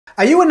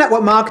Are you a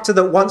network marketer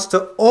that wants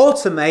to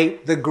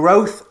automate the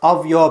growth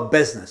of your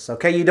business?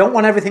 Okay, you don't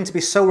want everything to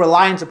be so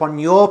reliant upon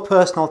your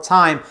personal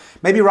time.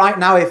 Maybe right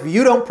now, if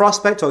you don't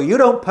prospect or you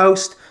don't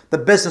post, the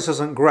business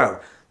doesn't grow.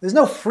 There's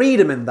no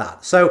freedom in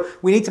that. So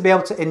we need to be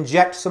able to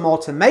inject some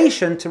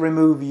automation to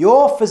remove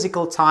your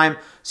physical time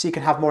so you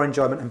can have more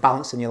enjoyment and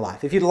balance in your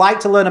life. If you'd like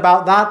to learn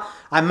about that,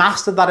 I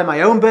mastered that in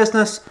my own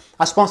business.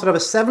 I sponsored over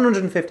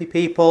 750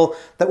 people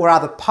that were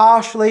either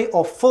partially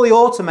or fully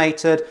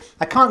automated.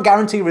 I can't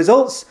guarantee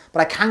results, but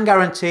I can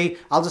guarantee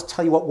I'll just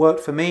tell you what worked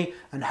for me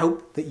and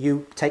hope that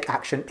you take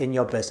action in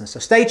your business.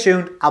 So stay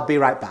tuned. I'll be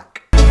right back.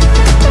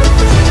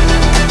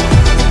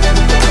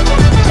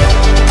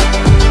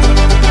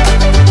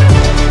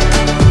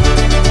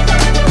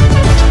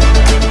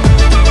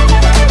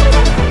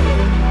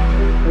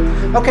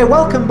 Okay,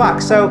 welcome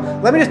back. So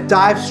let me just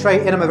dive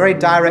straight in. I'm a very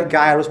direct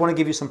guy. I just want to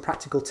give you some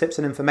practical tips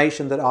and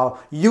information that are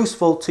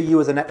useful to you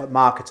as a network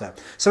marketer.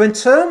 So in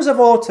terms of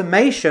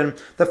automation,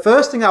 the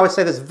first thing I would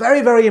say that's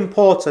very, very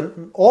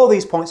important, all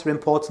these points are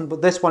important,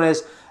 but this one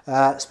is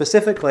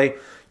specifically,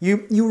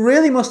 you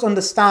really must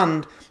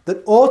understand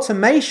that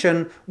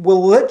automation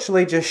will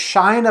literally just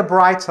shine a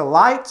brighter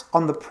light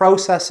on the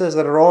processes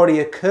that are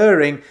already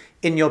occurring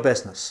in your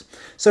business.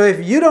 So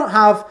if you don't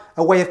have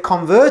a way of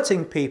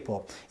converting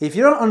people, if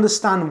you don't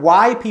understand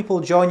why people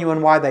join you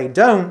and why they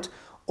don't,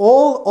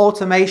 all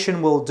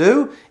automation will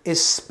do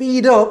is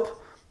speed up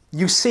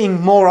you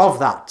seeing more of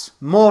that,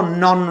 more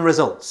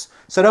non-results.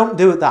 So don't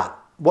do that.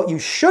 What you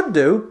should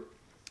do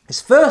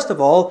is, first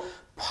of all,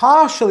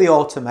 partially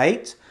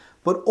automate,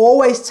 but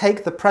always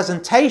take the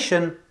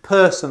presentation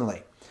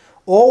personally.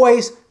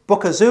 Always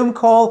book a Zoom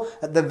call,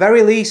 at the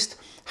very least,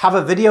 have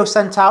a video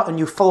sent out and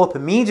you follow up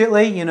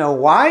immediately. You know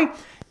why?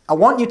 I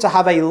want you to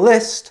have a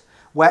list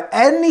where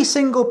any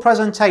single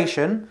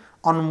presentation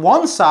on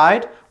one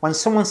side, when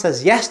someone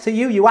says yes to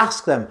you, you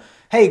ask them,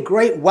 hey,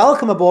 great,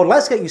 welcome aboard,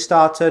 let's get you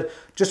started.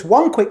 Just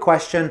one quick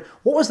question.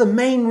 What was the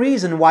main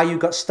reason why you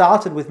got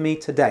started with me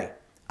today?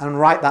 And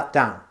write that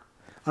down.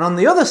 And on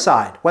the other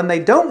side, when they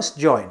don't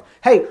join,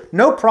 hey,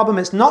 no problem,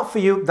 it's not for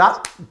you,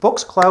 that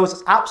book's closed,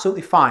 it's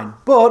absolutely fine.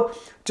 But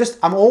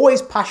I'm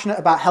always passionate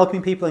about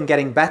helping people and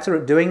getting better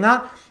at doing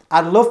that.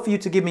 I'd love for you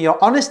to give me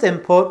your honest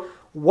input.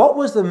 What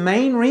was the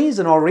main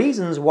reason or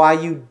reasons why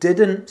you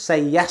didn't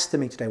say yes to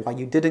me today, why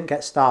you didn't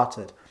get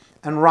started?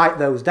 And write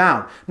those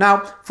down. Now,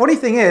 funny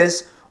thing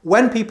is,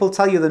 when people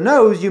tell you the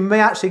no's, you may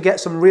actually get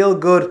some real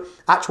good,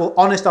 actual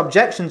honest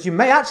objections. You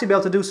may actually be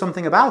able to do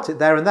something about it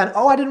there and then.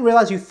 Oh, I didn't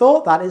realize you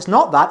thought that. It's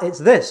not that, it's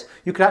this.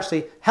 You could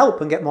actually help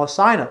and get more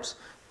signups.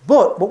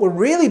 But what we're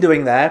really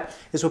doing there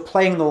is we're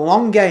playing the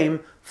long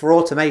game for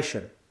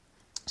automation.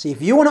 So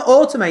if you want to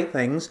automate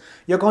things,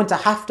 you're going to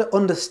have to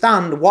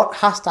understand what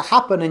has to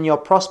happen in your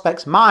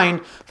prospect's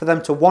mind for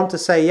them to want to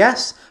say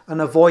yes and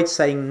avoid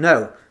saying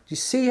no. Do you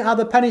see how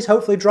the penny's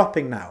hopefully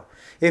dropping now?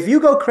 If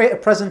you go create a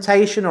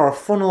presentation or a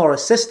funnel or a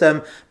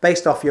system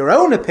based off your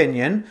own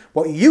opinion,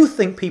 what you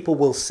think people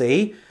will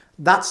see,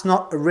 that's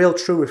not a real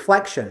true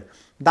reflection.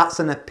 That's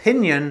an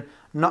opinion,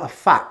 not a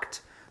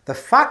fact. The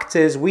fact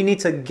is we need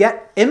to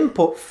get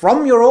input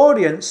from your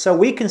audience so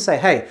we can say,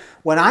 hey,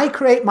 when I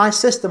create my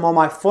system or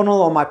my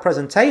funnel or my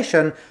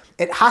presentation,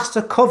 it has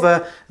to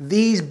cover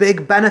these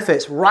big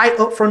benefits right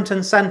up front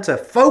and center.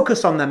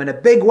 Focus on them in a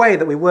big way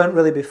that we weren't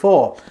really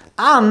before.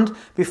 And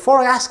before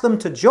I ask them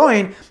to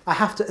join, I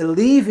have to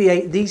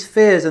alleviate these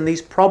fears and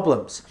these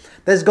problems.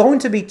 There's going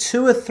to be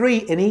 2 or 3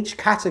 in each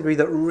category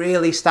that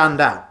really stand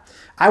out.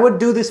 I would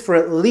do this for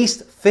at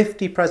least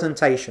 50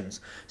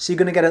 presentations. So you're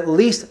going to get at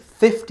least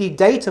 50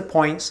 data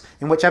points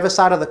in whichever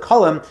side of the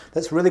column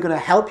that's really going to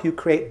help you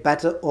create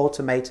better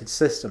automated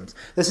systems.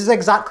 This is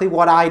exactly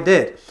what I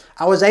did.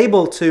 I was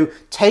able to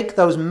take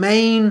those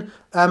main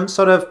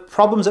sort of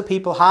problems that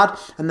people had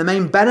and the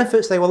main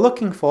benefits they were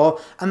looking for,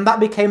 and that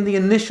became the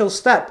initial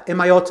step in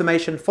my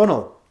automation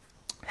funnel.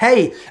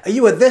 Hey, are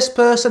you a this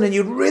person and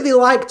you'd really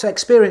like to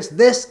experience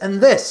this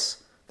and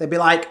this? They'd be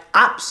like,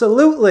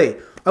 absolutely.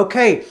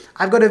 Okay,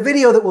 I've got a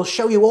video that will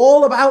show you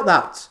all about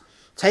that.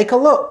 Take a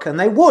look. And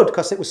they would,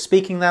 because it was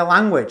speaking their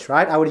language,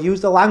 right? I would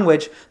use the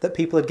language that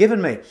people had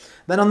given me.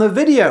 Then on the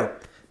video,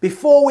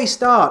 before we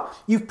start,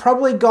 you've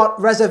probably got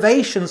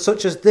reservations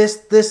such as this,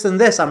 this, and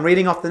this. I'm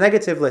reading off the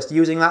negative list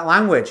using that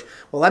language.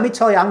 Well, let me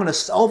tell you, I'm going to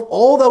solve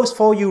all those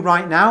for you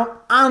right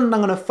now, and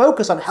I'm going to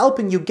focus on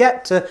helping you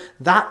get to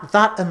that,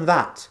 that, and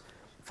that.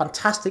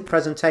 Fantastic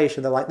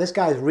presentation. They're like, this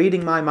guy is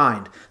reading my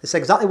mind. This is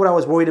exactly what I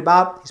was worried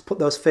about. He's put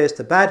those fears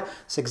to bed.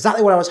 It's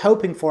exactly what I was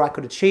hoping for I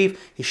could achieve.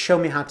 He's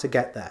shown me how to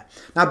get there.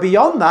 Now,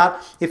 beyond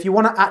that, if you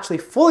want to actually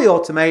fully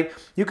automate,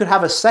 you could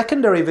have a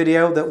secondary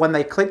video that when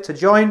they click to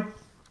join,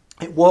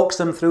 It walks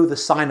them through the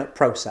sign-up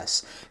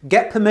process.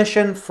 Get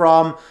permission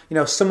from,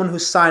 someone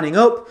who's signing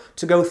up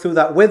to go through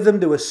that with them,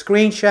 do a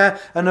screen share,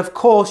 and of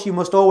course you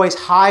must always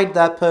hide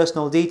their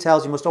personal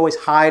details, you must always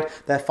hide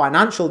their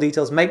financial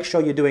details, make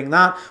sure you're doing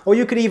that, or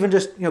you could even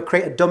just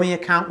create a dummy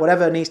account,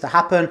 whatever needs to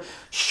happen.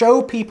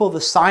 Show people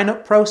the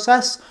sign-up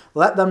process,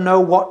 let them know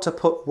what to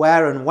put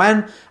where and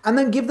when, and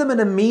then give them an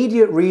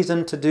immediate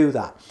reason to do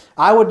that.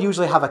 I would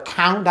usually have a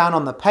countdown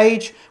on the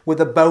page with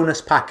a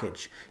bonus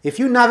package. If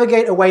you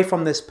navigate away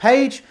from this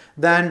page,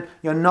 then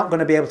you're not going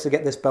to be able to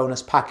get this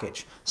bonus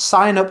package.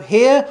 Sign up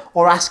here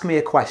or ask me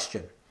a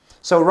question.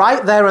 So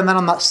right there and then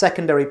on that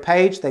secondary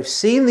page, they've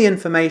seen the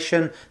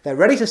information, they're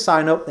ready to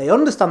sign up, they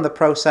understand the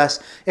process.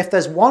 If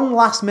there's one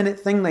last minute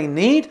thing they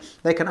need,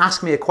 they can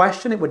ask me a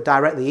question. It would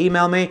directly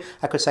email me.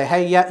 I could say,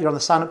 hey, yeah, you're on the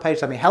sign up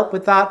page, let me help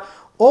with that.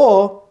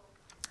 Or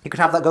you could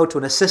have that go to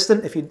an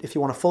assistant if you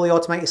want to fully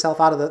automate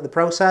yourself out of the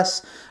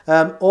process.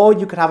 Or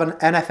you could have an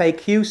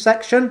FAQ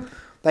section.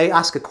 They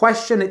ask a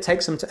question, it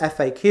takes them to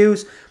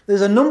FAQs.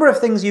 There's a number of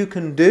things you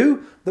can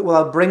do that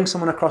will bring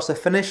someone across the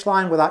finish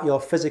line without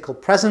your physical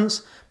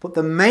presence. But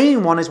the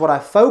main one is what I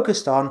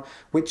focused on,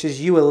 which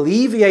is you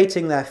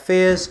alleviating their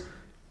fears,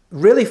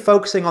 really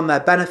focusing on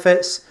their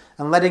benefits,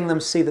 and letting them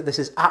see that this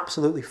is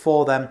absolutely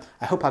for them.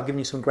 I hope I've given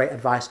you some great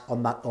advice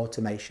on that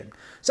automation.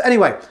 So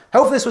anyway,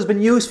 hope this has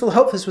been useful,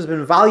 hope this has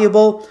been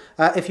valuable.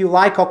 If you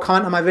like or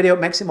comment on my video, it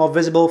makes it more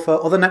visible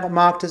for other network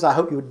marketers. I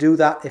hope you would do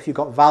that if you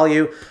got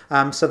value,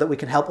 so that we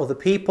can help other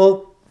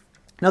people.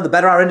 The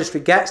better our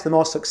industry gets, the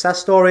more success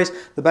stories,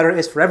 the better it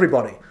is for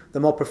everybody. The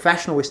more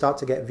professional we start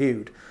to get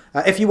viewed.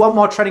 If you want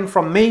more training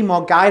from me,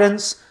 more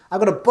guidance, I've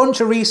got a bunch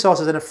of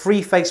resources in a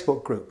free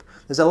Facebook group.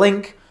 There's a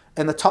link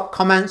in the top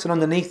comments and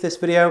underneath this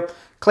video.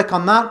 Click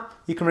on that.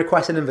 You can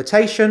request an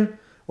invitation.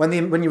 When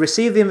you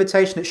receive the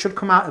invitation, it should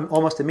come out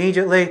almost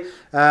immediately.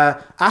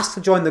 Ask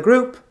to join the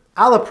group.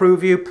 I'll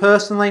approve you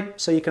personally,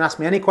 so you can ask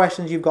me any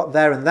questions you've got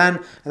there and then.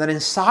 And then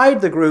inside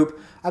the group,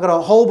 I've got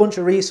a whole bunch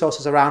of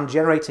resources around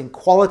generating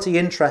quality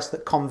interest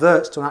that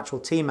converts to an actual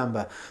team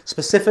member,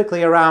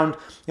 specifically around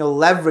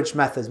leverage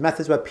methods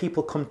where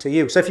people come to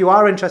you. So if you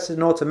are interested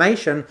in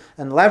automation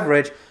and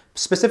leverage,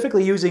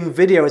 specifically using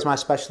video as my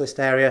specialist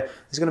area,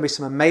 there's going to be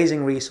some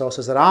amazing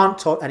resources that aren't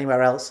taught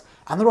anywhere else,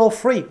 and they're all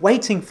free,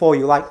 waiting for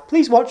you. Like,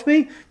 please watch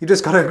me. You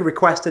just got to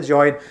request to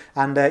join,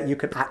 and you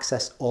can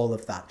access all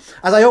of that.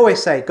 As I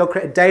always say, go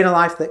create a day in a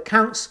life that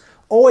counts.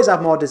 Always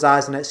have more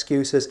desires than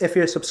excuses. If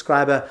you're a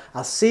subscriber,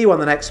 I'll see you on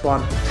the next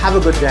one. Have a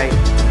good day.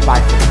 Bye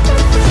for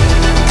now.